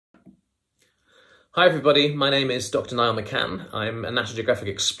Hi everybody, my name is Dr. Niall McCann. I'm a National Geographic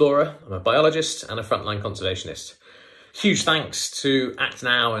explorer, I'm a biologist and a frontline conservationist. Huge thanks to Act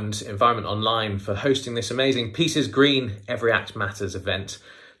Now and Environment Online for hosting this amazing Pieces Green Every Act Matters event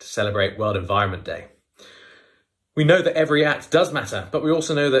to celebrate World Environment Day. We know that every act does matter, but we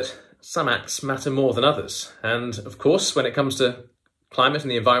also know that some acts matter more than others. And of course, when it comes to climate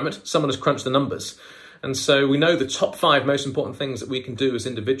and the environment, someone has crunched the numbers. And so we know the top 5 most important things that we can do as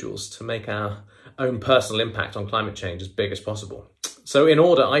individuals to make our own personal impact on climate change as big as possible. So in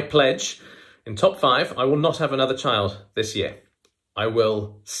order, I pledge, in top 5, I will not have another child this year. I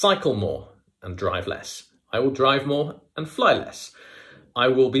will cycle more and drive less. I will drive more and fly less. I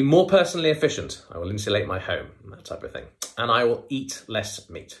will be more personally efficient. I will insulate my home, that type of thing. And I will eat less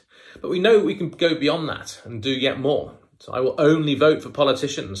meat. But we know we can go beyond that and do yet more. So I will only vote for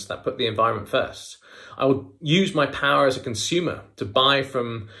politicians that put the environment first. I will use my power as a consumer to buy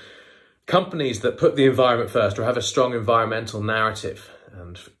from companies that put the environment first or have a strong environmental narrative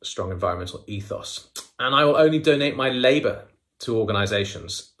and strong environmental ethos. And I will only donate my labour to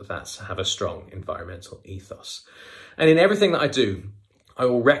organisations that have a strong environmental ethos. And in everything that I do, I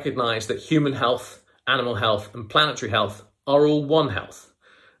will recognise that human health, animal health and planetary health are all one health.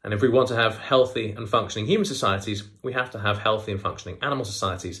 And if we want to have healthy and functioning human societies, we have to have healthy and functioning animal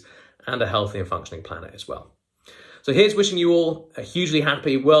societies and a healthy and functioning planet as well. So here's wishing you all a hugely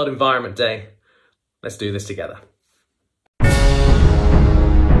happy World Environment Day. Let's do this together.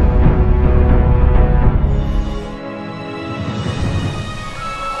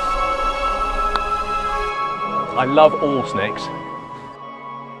 I love all snakes.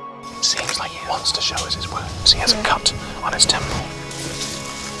 Seems like he wants to show us his wounds. He has a cut on his temple.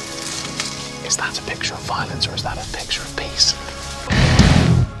 Is that a picture of violence or is that a picture of peace?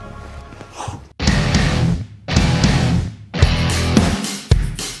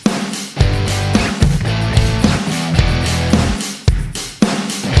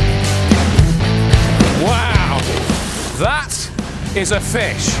 Wow! That is a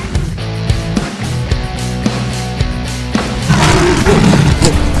fish.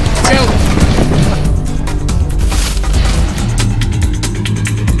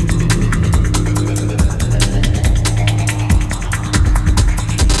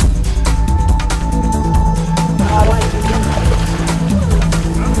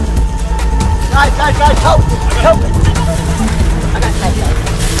 Guys, help! Help! I got that.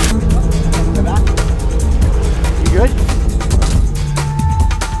 Go back. You good?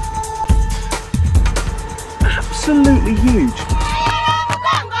 Absolutely huge.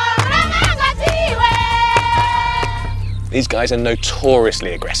 These guys are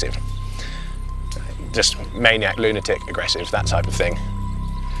notoriously aggressive. Just maniac, lunatic, aggressive, that type of thing.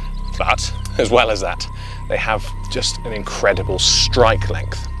 But, as well as that, they have just an incredible strike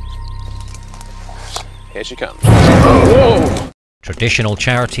length. Here she comes. Whoa! Traditional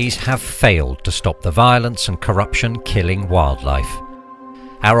charities have failed to stop the violence and corruption killing wildlife.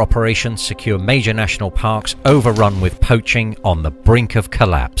 Our operations secure major national parks overrun with poaching on the brink of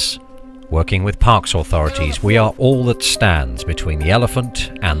collapse. Working with parks authorities, we are all that stands between the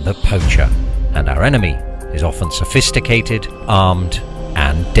elephant and the poacher. And our enemy is often sophisticated, armed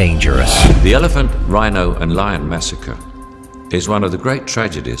and dangerous. The elephant, rhino and lion massacre is one of the great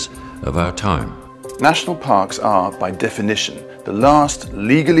tragedies of our time. National parks are, by definition, the last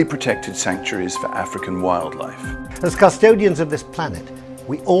legally protected sanctuaries for African wildlife. As custodians of this planet,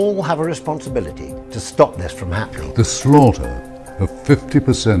 we all have a responsibility to stop this from happening. The slaughter of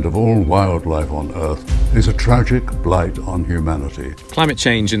 50% of all wildlife on Earth is a tragic blight on humanity. Climate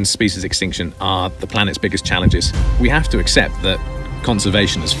change and species extinction are the planet's biggest challenges. We have to accept that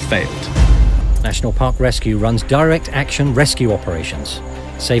conservation has failed. National Park Rescue runs direct action rescue operations,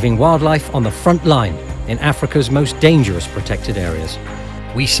 saving wildlife on the front line in Africa's most dangerous protected areas.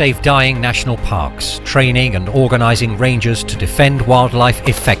 We save dying national parks, training and organising rangers to defend wildlife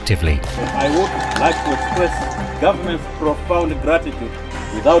effectively. I would like to express government's profound gratitude.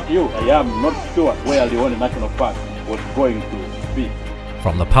 Without you, I am not sure where Leone National Park was going to be.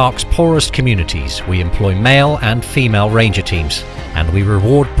 From the park's poorest communities, we employ male and female ranger teams, and we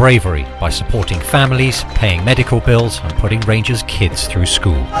reward bravery by supporting families, paying medical bills and putting rangers' kids through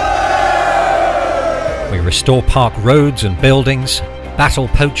school. We restore park roads and buildings, battle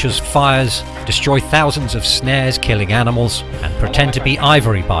poachers' fires, destroy thousands of snares killing animals, and pretend to be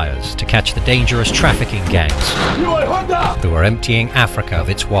ivory buyers to catch the dangerous trafficking gangs who are emptying Africa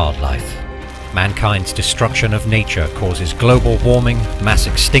of its wildlife. Mankind's destruction of nature causes global warming, mass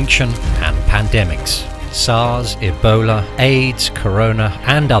extinction and pandemics. SARS, Ebola, AIDS, Corona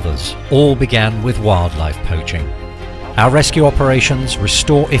and others all began with wildlife poaching. Our rescue operations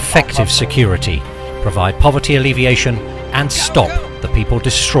restore effective security provide poverty alleviation and stop the people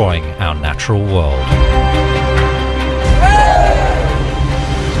destroying our natural world.